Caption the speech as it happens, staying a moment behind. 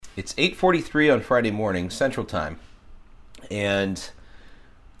It's 8:43 on Friday morning, Central Time, and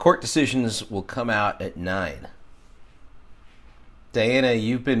court decisions will come out at 9. Diana,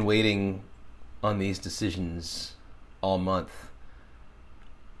 you've been waiting on these decisions all month.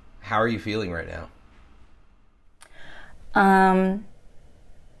 How are you feeling right now? I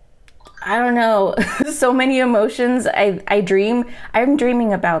don't know. So many emotions. I'm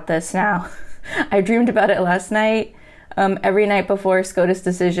dreaming about this now. I dreamed about it last night. Every night before SCOTUS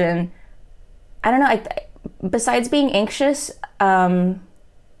decision. I don't know. Besides being anxious, I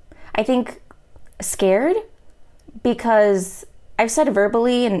think scared, because I've said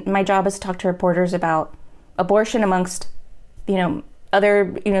verbally, and my job is to talk to reporters about abortion amongst, other,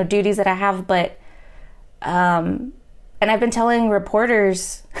 duties that I have. But, and I've been telling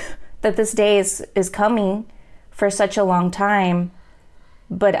reporters that this day is coming for such a long time,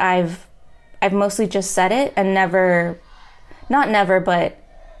 but I've mostly just said it and not never, but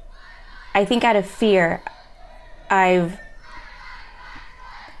I think out of fear, I've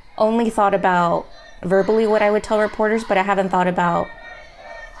only thought about verbally what I would tell reporters, but I haven't thought about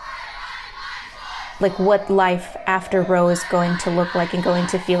like what life after Roe is going to look like and going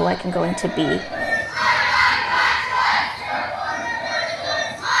to feel like and going to be.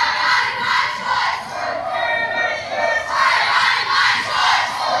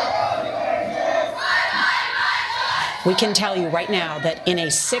 We can tell you right now that in a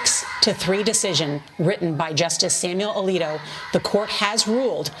 6-3 decision written by Justice Samuel Alito, the court has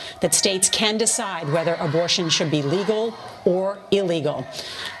ruled that states can decide whether abortion should be legal or illegal.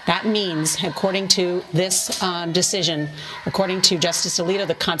 That means, according to this decision, according to Justice Alito,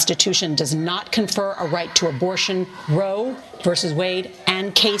 the Constitution does not confer a right to abortion. Roe versus Wade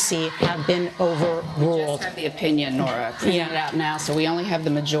and Casey have been overruled. We just have the opinion, Nora. Printing it out now, so we only have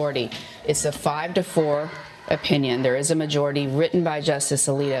the majority. It's a 5-4 opinion. There is a majority written by Justice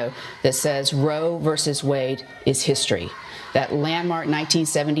Alito that says Roe versus Wade is history. That landmark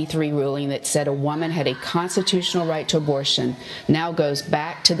 1973 ruling that said a woman had a constitutional right to abortion now goes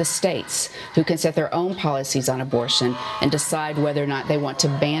back to the states, who can set their own policies on abortion and decide whether or not they want to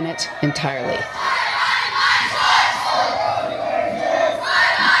ban it entirely.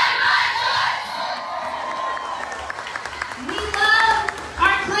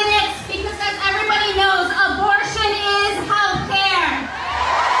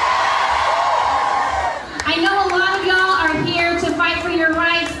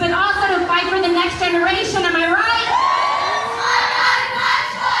 Generation, am I right?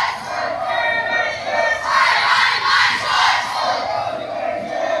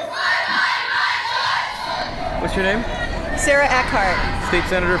 What's your name? Sarah Eckhart. State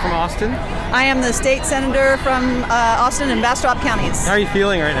Senator from Austin? I am the state senator from Austin and Bastrop counties. How are you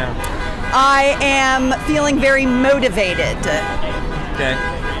feeling right now? I am feeling very motivated. Okay.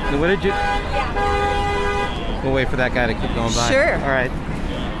 And what did you... We'll wait for that guy to keep going by. Sure. All right.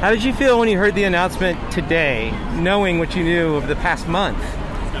 How did you feel when you heard the announcement today, knowing what you knew over the past month?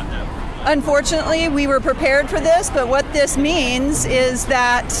 Unfortunately, we were prepared for this, but what this means is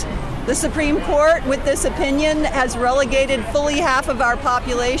that the Supreme Court, with this opinion, has relegated fully half of our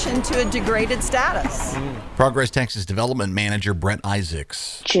population to a degraded status. Progress Texas Development Manager Brett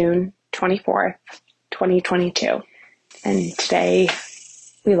Isaacs. June 24th, 2022. And today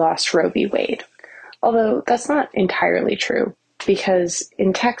we lost Roe v. Wade. Although that's not entirely true, because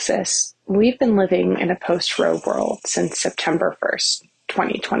in Texas, we've been living in a post-Roe world since September 1st,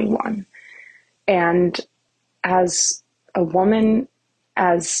 2021. And as a woman,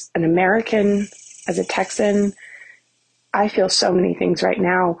 as an American, as a Texan, I feel so many things right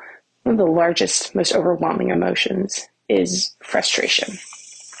now. One of the largest, most overwhelming emotions is frustration.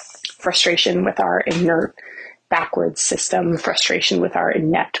 Frustration with our inert, backwards system, frustration with our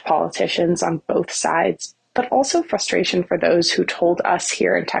inept politicians on both sides, but also frustration for those who told us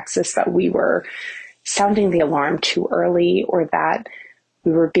here in Texas that we were sounding the alarm too early or that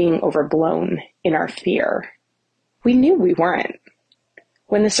we were being overblown in our fear. We knew we weren't.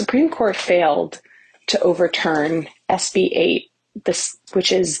 When the Supreme Court failed to overturn SB 8,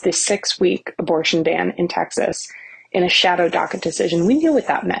 which is the 6-week abortion ban in Texas, in a shadow docket decision, we knew what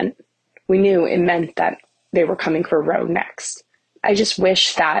that meant. We knew it meant that they were coming for Roe next. I just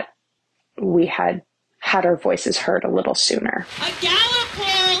wish that we had our voices heard a little sooner. A Gallup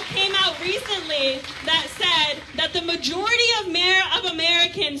poll came out recently that said that the majority of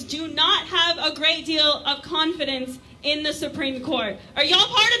Americans do not have a great deal of confidence in the Supreme Court. Are y'all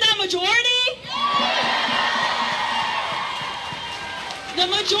part of that majority? The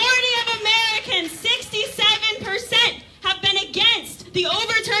majority of Americans, 67%, have been against the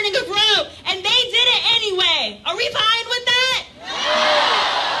overturning of Roe, and they did it anyway. Are we fine with that?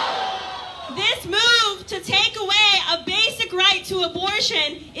 to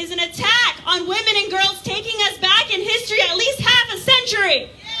abortion is an attack on women and girls, taking us back in history at least half a century.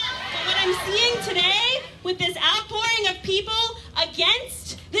 But what I'm seeing today with this outpouring of people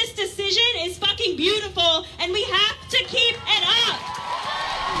against this decision is fucking beautiful, and we have to keep it up.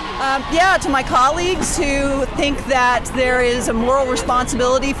 To my colleagues who think that there is a moral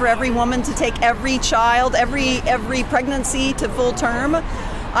responsibility for every woman to take every child, every pregnancy to full term,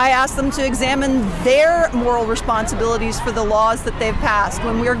 I ask them to examine their moral responsibilities for the laws that they've passed.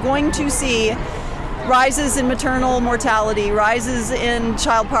 When we're going to see rises in maternal mortality, rises in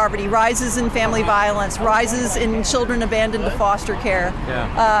child poverty, rises in family violence, rises in children abandoned to foster care.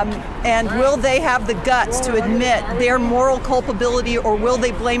 And will they have the guts to admit their moral culpability, or will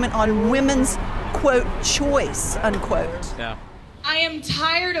they blame it on women's, quote, choice, unquote? Yeah. I am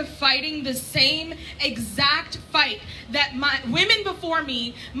tired of fighting the same exact fight that my women before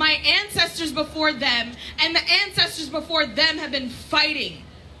me, my ancestors before them, and the ancestors before them have been fighting.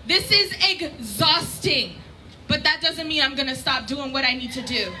 This is exhausting, but that doesn't mean I'm going to stop doing what I need to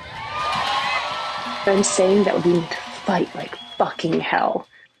do. I'm saying that we need to fight like fucking hell,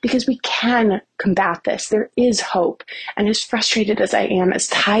 because we can combat this. There is hope. And as frustrated as I am, as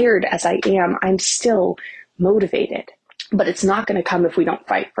tired as I am, I'm still motivated. But it's not going to come if we don't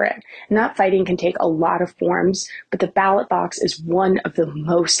fight for it. And that fighting can take a lot of forms, but the ballot box is one of the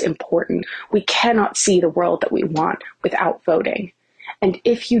most important. We cannot see the world that we want without voting. And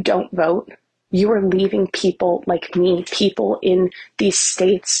if you don't vote, you are leaving people like me, people in these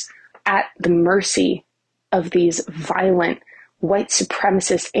states, at the mercy of these violent, white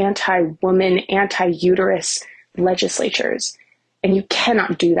supremacist, anti-woman, anti-uterus legislatures. And you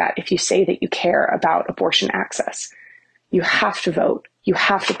cannot do that if you say that you care about abortion access. You have to vote. You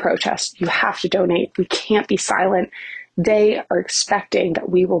have to protest. You have to donate. We can't be silent. They are expecting that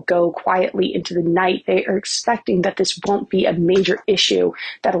we will go quietly into the night. They are expecting that this won't be a major issue,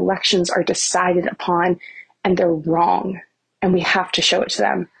 that elections are decided upon, and they're wrong. And we have to show it to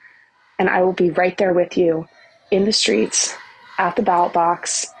them. And I will be right there with you in the streets, at the ballot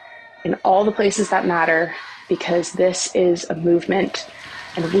box, in all the places that matter, because this is a movement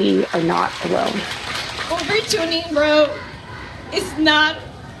and we are not alone. Overturning Roe is not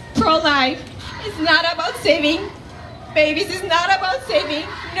pro-life. It's not about saving babies. It's not about saving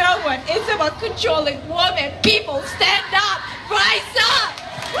no one. It's about controlling women. People, stand up. Rise up.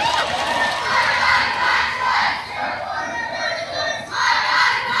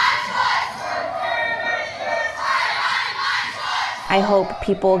 I hope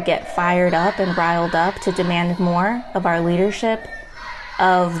people get fired up and riled up to demand more of our leadership,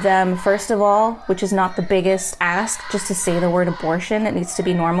 of them, first of all, which is not the biggest ask, just to say the word abortion. It needs to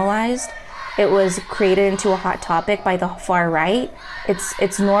be normalized. It was created into a hot topic by the far right.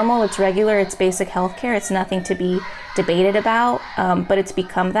 It's normal, it's regular, it's basic health care. It's nothing to be debated about, but it's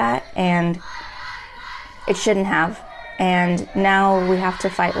become that, and it shouldn't have. And now we have to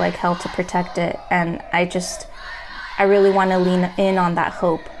fight like hell to protect it. And I really want to lean in on that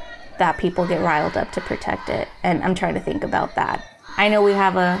hope that people get riled up to protect it. And I'm trying to think about that. I know we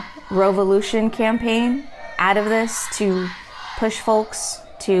have a Rovolution campaign out of this to push folks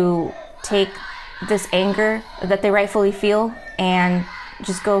to take this anger that they rightfully feel and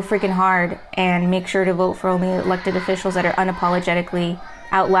just go freaking hard and make sure to vote for only elected officials that are unapologetically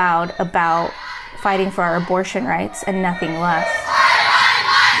out loud about fighting for our abortion rights and nothing less.